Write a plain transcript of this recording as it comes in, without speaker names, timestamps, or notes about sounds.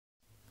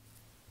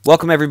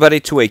Welcome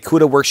everybody to a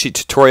Kuta worksheet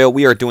tutorial.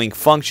 We are doing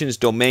functions,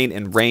 domain,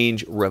 and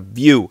range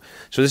review.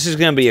 So this is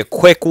going to be a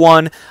quick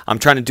one. I'm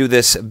trying to do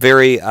this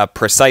very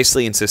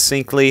precisely and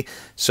succinctly.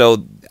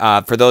 So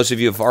for those of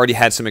you who have already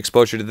had some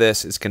exposure to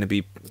this, it's going to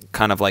be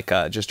kind of like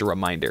just a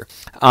reminder.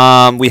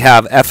 We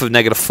have f of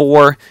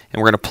 -4, and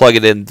we're going to plug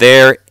it in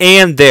there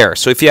and there.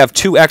 So if you have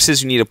two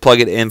x's, you need to plug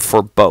it in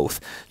for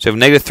both. So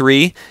we have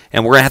 -3,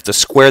 and we're going to have to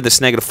square this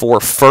 -4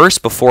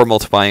 first before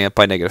multiplying it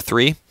by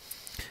 -3.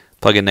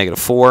 Plug in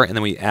 -4, and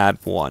then we add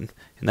 1,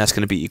 and that's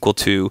going to be equal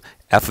to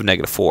f of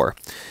 -4.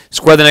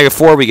 Square the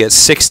 -4, we get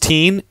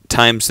 16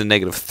 times the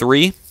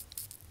 -3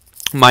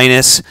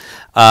 minus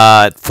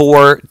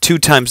 2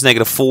 times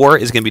 -4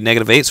 is going to be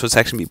 -8, so it's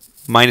actually going to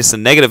be minus the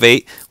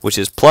 -8, which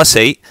is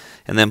 +8,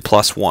 and then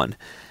 +1.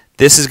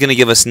 This is going to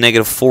give us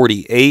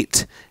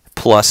 -48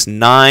 plus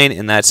 9,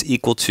 and that's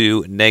equal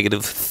to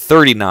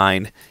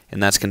 -39,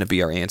 and that's going to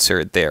be our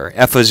answer there.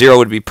 F of 0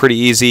 would be pretty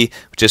easy.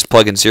 Just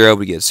plug in 0,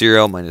 we get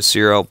 0 minus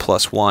 0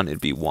 plus 1, it'd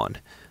be 1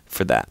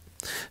 for that.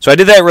 So I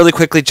did that really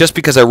quickly just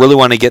because I really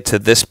want to get to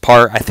this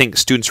part. I think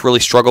students really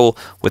struggle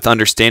with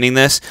understanding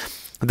this.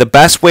 The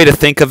best way to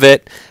think of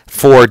it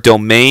for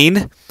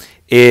domain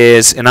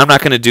is, and I'm not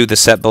going to do the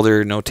set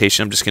builder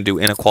notation, I'm just going to do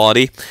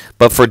inequality,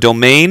 but for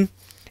domain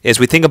is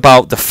we think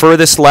about the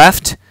furthest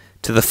left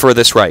to the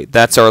furthest right.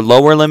 That's our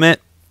lower limit.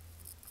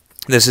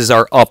 This is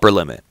our upper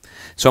limit.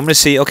 So I'm going to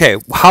see, okay,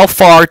 how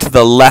far to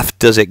the left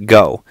does it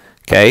go?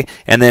 Okay,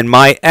 and then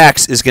my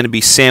x is going to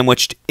be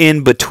sandwiched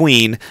in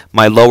between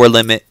my lower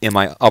limit and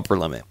my upper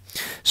limit.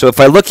 So if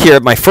I look here,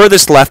 my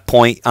furthest left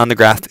point on the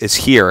graph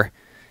is here,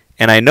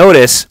 and I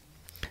notice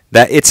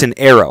that it's an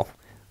arrow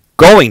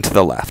going to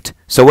the left.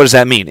 So what does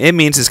that mean? It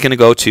means it's going to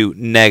go to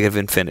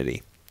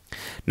 -infinity.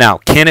 Now,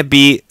 can it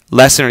be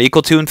less than or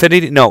equal to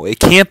infinity? No, it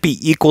can't be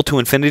equal to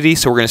infinity,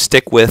 so we're going to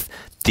stick with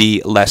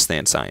the less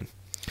than sign,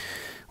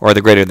 or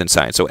the greater than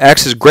sign. So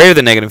x is greater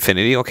than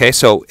 -infinity. Okay,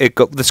 so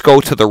let's go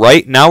to the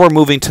right. Now we're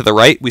moving to the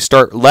right. We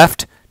start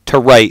left to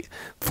right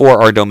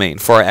for our domain,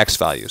 for our x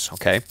values.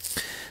 Okay,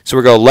 so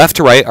we go left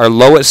to right. Our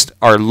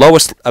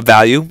lowest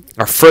value,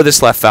 our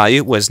furthest left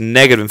value was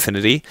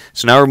 -infinity.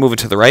 So now we're moving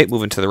to the right,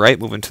 moving to the right,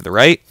 moving to the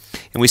right,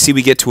 and we see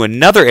we get to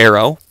another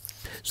arrow.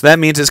 So that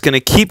means it's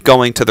going to keep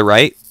going to the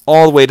right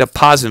all the way to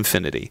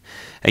 +infinity.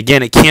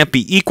 Again, it can't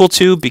be equal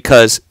to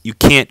because you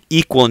can't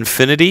equal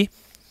infinity.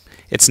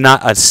 It's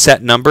not a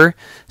set number,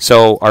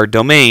 so our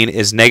domain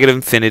is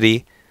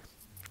 -infinity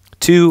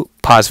to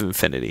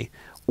 +infinity,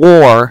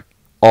 or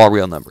all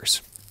real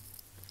numbers.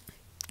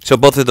 So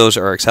both of those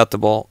are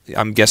acceptable.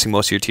 I'm guessing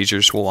most of your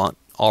teachers will want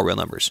all real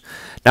numbers.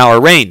 Now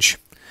our range.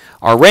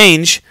 Our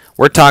range,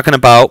 we're talking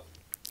about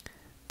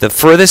the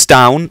furthest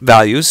down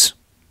values.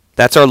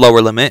 That's our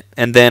lower limit,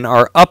 and then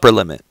our upper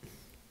limit.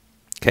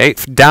 Okay,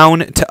 down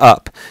to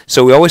up.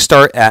 So we always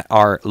start at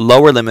our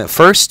lower limit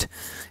first,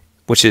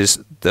 which is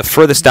the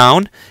furthest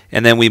down,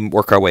 and then we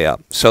work our way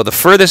up. So the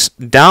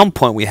furthest down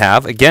point we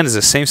have, again, is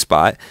the same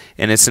spot,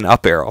 and it's an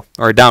up arrow,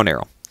 or a down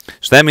arrow.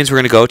 So that means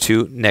we're going to go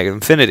to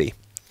 -infinity.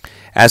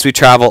 As we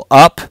travel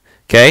up,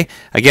 okay,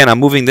 again, I'm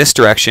moving this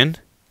direction.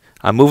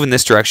 I'm moving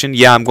this direction.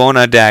 Yeah, I'm going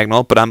on a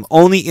diagonal, but I'm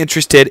only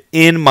interested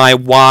in my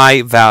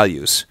y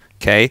values,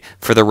 okay,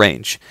 for the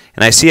range.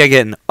 And I see I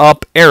get an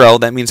up arrow.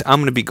 That means I'm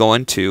going to be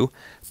going to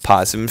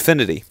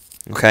 +infinity,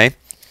 okay?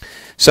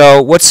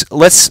 So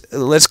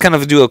let's kind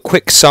of do a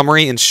quick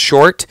summary in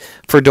short.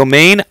 For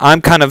domain,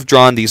 I'm kind of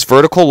drawing these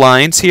vertical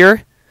lines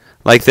here,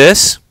 like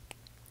this,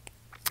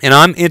 and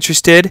I'm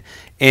interested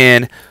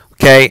in,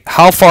 okay,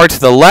 how far to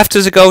the left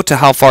does it go to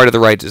how far to the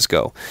right does it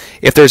go?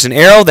 If there's an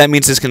arrow, that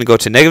means it's going to go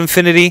to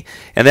 -infinity,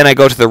 and then I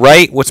go to the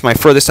right. What's my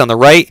furthest on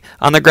the right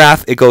on the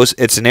graph?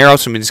 It's an arrow,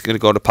 so it means it's going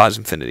to go to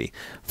 +infinity.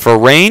 For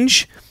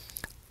range,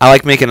 I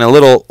like making a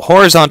little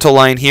horizontal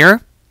line here.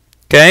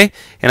 Okay,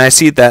 and I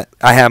see that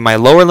I have my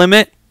lower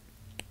limit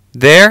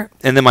there,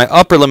 and then my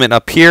upper limit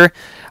up here.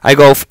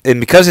 And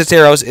because it's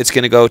arrows, it's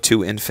going to go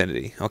to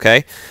infinity.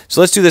 Okay,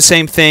 so let's do the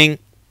same thing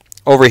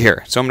over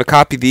here. So I'm going to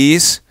copy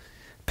these,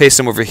 paste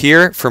them over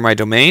here for my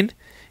domain,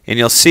 and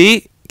you'll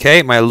see,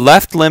 okay, my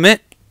left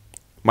limit,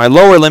 my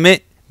lower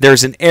limit,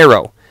 there's an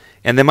arrow,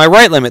 and then my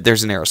right limit,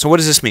 there's an arrow. So what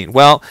does this mean?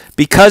 Well,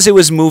 because it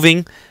was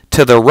moving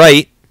to the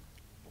right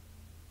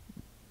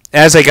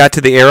as I got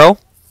to the arrow,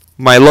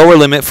 my lower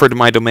limit for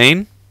my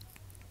domain,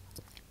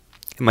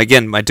 and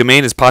again, my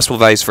domain is possible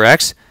values for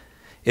x,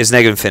 is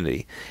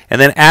 -infinity. And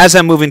then as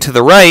I'm moving to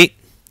the right,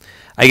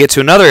 I get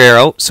to another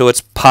arrow, so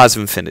it's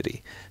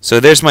 +infinity. So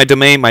there's my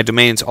domain. My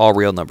domain's all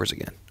real numbers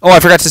again. Oh, I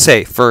forgot to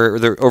say, for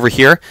over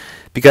here,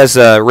 because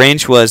the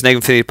range was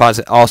 -infinity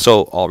to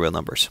also all real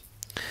numbers.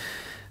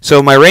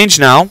 So my range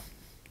now,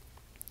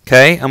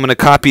 okay, I'm going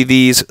to copy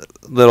these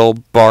little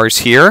bars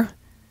here,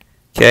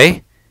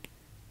 okay.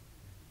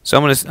 So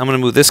I'm going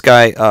to move this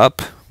guy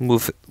up,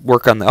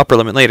 work on the upper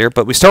limit later,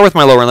 but we start with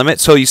my lower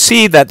limit. So you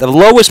see that the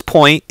lowest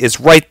point is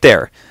right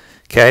there.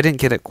 Okay, I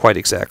didn't get it quite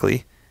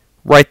exactly.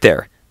 Right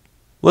there.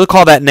 We'll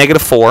call that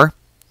 -4.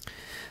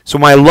 So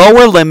my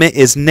lower limit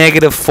is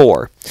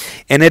 -4.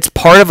 And it's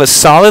part of a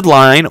solid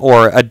line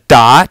or a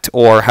dot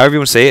or however you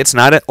want to say it. It's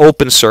not an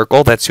open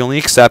circle. That's the only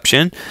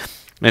exception.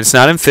 And it's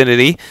not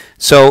infinity.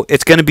 So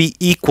it's going to be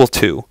equal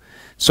to.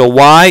 So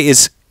y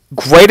is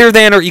greater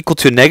than or equal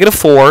to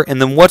 -4. And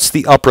then what's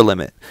the upper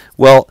limit?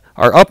 Well,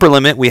 our upper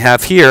limit we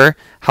have here.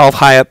 How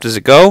high up does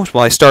it go?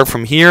 Well, I start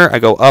from here. I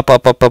go up,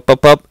 up, up, up,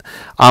 up, up.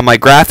 On my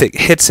graph,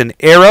 it hits an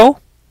arrow.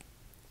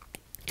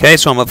 Okay,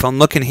 so if I'm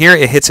looking here,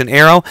 it hits an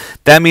arrow.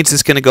 That means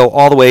it's going to go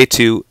all the way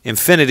to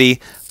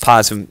infinity,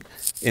 positive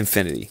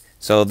infinity.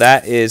 So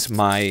that is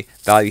my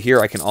value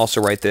here. I can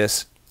also write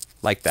this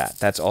like that.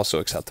 That's also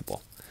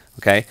acceptable.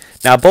 Okay.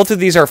 Now both of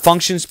these are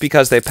functions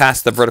because they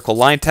pass the vertical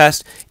line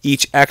test.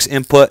 Each x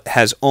input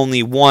has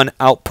only one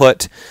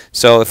output.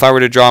 So if I were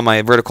to draw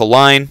my vertical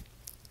line,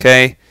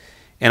 okay,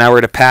 and I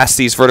were to pass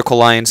these vertical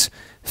lines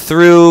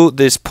through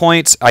these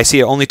points, I see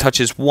it only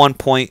touches one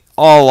point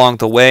all along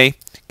the way.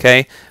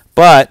 Okay.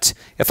 But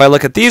if I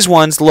look at these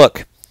ones,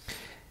 look,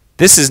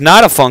 this is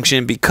not a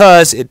function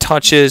because it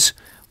touches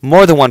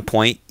more than one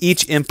point.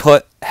 Each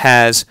input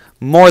has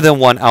more than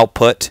one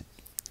output.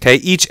 Okay,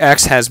 each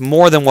x has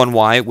more than one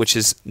y, which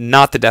is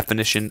not the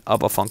definition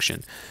of a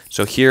function.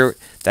 So here,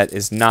 that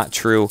is not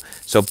true.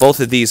 So both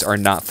of these are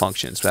not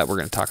functions that we're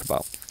going to talk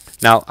about.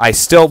 Now,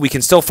 we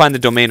can still find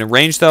the domain and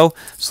range though.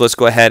 So let's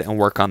go ahead and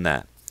work on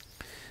that.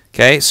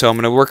 Okay, so I'm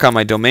going to work on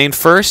my domain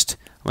first.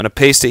 I'm going to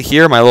paste it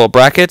here, my little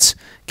brackets.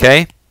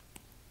 Okay.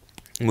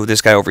 Move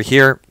this guy over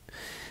here.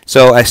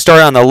 So I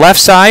start on the left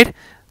side.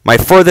 My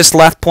furthest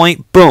left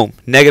point, boom,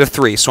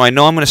 -3. So I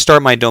know I'm going to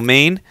start my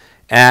domain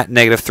at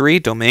 -3.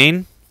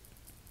 Domain,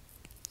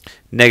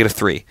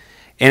 -3.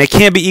 And it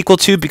can't be equal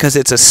to because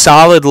it's a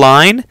solid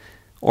line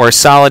or a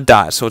solid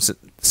dot. So it's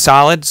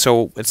solid,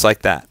 so it's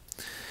like that.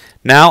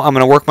 Now I'm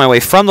going to work my way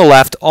from the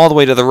left all the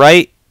way to the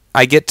right.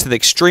 I get to the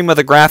extreme of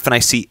the graph and I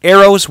see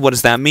arrows. What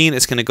does that mean?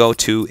 It's going to go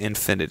to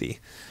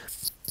infinity.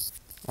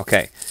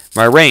 Okay,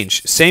 my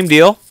range, same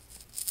deal.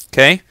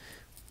 Okay,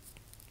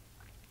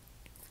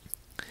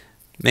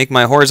 make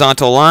my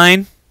horizontal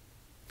line.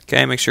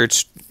 Okay, make sure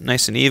it's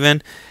nice and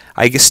even.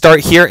 I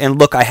start here and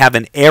look, I have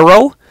an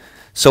arrow.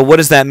 So what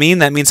does that mean?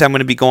 That means I'm going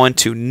to be going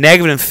to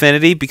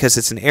 -infinity because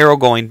it's an arrow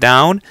going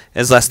down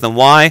is less than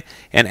y.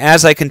 And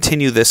as I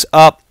continue this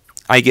up,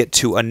 I get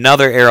to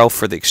another arrow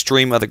for the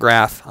extreme of the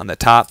graph on the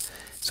top.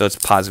 So it's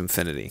positive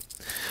infinity.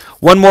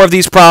 One more of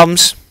these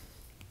problems,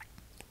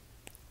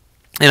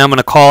 and I'm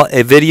going to call it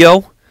a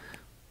video.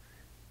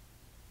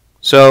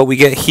 So we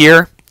get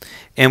here,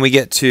 and we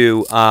get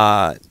to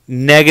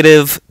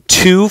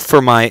 -2 for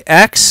my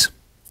x.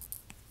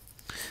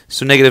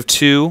 So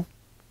 -2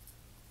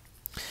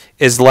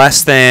 is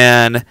less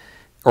than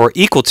or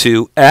equal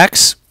to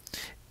x.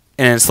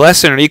 And it's less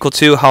than or equal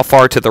to, how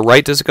far to the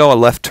right does it go?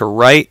 Left to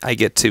right, I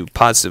get to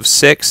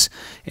 +6.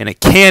 And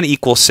it can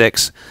equal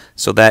 6,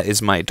 so that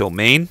is my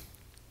domain.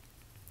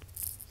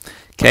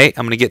 Okay,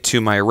 I'm going to get to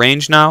my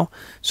range now.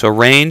 So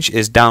range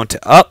is down to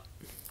up.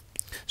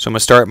 So I'm going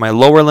to start at my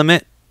lower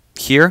limit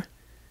here,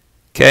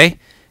 okay,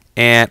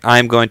 and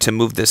I'm going to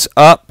move this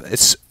up.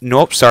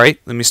 Nope, sorry,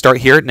 let me start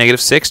here at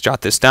 -6,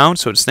 jot this down.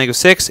 So it's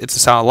 -6, it's a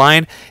solid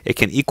line, it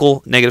can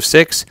equal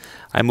 -6.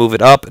 I move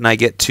it up and I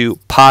get to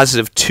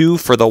 +2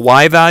 for the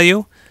y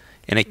value,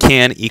 and it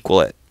can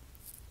equal it.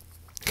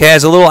 Okay,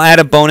 as a little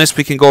added bonus,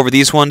 we can go over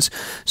these ones.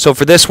 So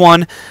for this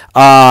one's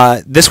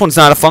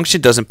not a function,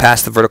 doesn't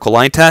pass the vertical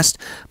line test,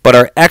 but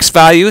our x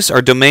values,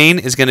 our domain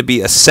is going to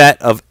be a set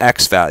of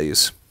x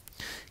values.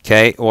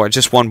 Okay, or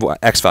just one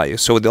x value.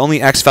 So the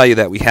only x value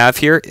that we have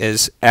here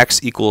is x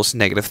equals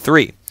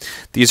 -3.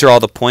 These are all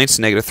the points,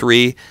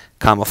 -3,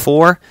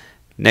 4,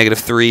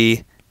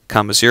 -3,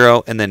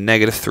 0, and then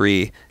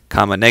 -3,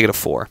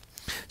 -4.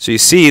 So you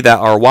see that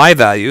our y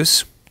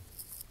values,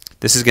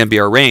 this is going to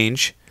be our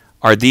range,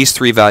 are these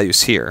three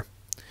values here.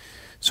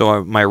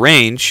 So my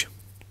range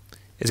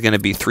is going to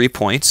be 3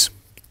 points.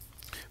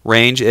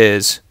 Range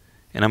is,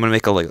 and I'm going to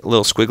make a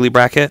little squiggly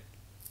bracket,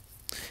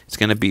 it's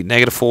going to be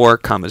 -4,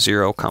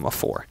 0,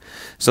 4.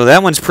 So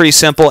that one's pretty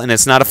simple, and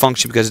it's not a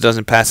function because it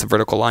doesn't pass the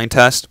vertical line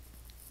test.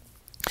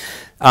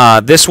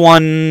 This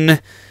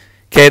one,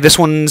 okay, this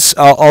one's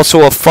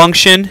also a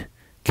function.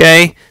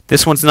 Okay,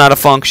 this one's not a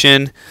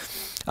function.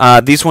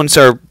 These ones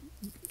are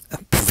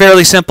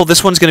fairly simple.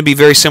 This one's going to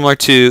be very similar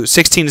to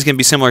 16 is going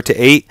to be similar to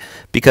 8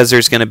 because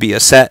there's going to be a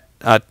set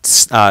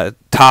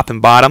top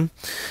and bottom.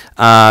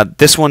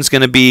 This one's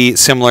going to be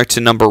similar to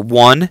number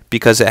 1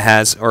 because it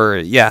has,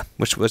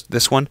 which was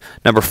this one,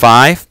 number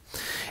 5.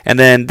 And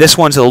then this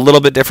one's a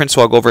little bit different,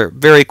 so I'll go over it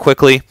very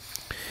quickly.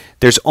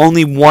 There's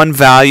only one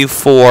value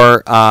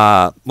for,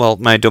 well,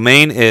 my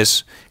domain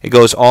is, it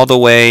goes all the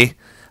way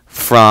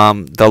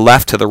from the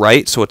left to the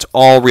right, so it's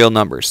all real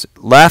numbers.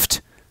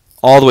 Left,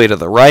 all the way to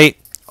the right,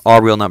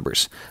 all real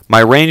numbers.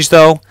 My range,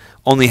 though,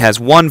 only has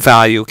one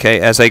value, okay,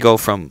 as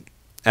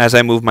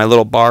I move my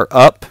little bar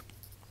up,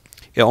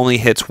 it only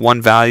hits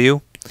one value,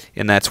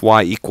 and that's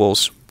y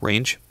equals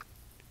range.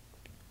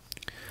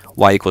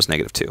 Y equals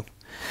 -2.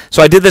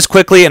 So I did this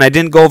quickly, and I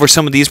didn't go over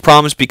some of these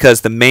problems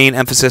because the main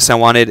emphasis I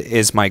wanted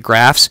is my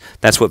graphs.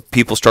 That's what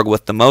people struggle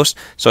with the most.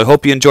 So I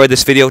hope you enjoyed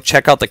this video.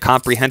 Check out the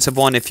comprehensive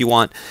one if you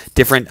want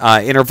different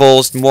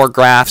intervals, more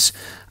graphs.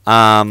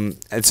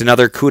 It's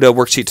another Kuta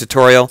worksheet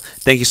tutorial.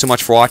 Thank you so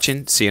much for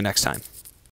watching. See you next time.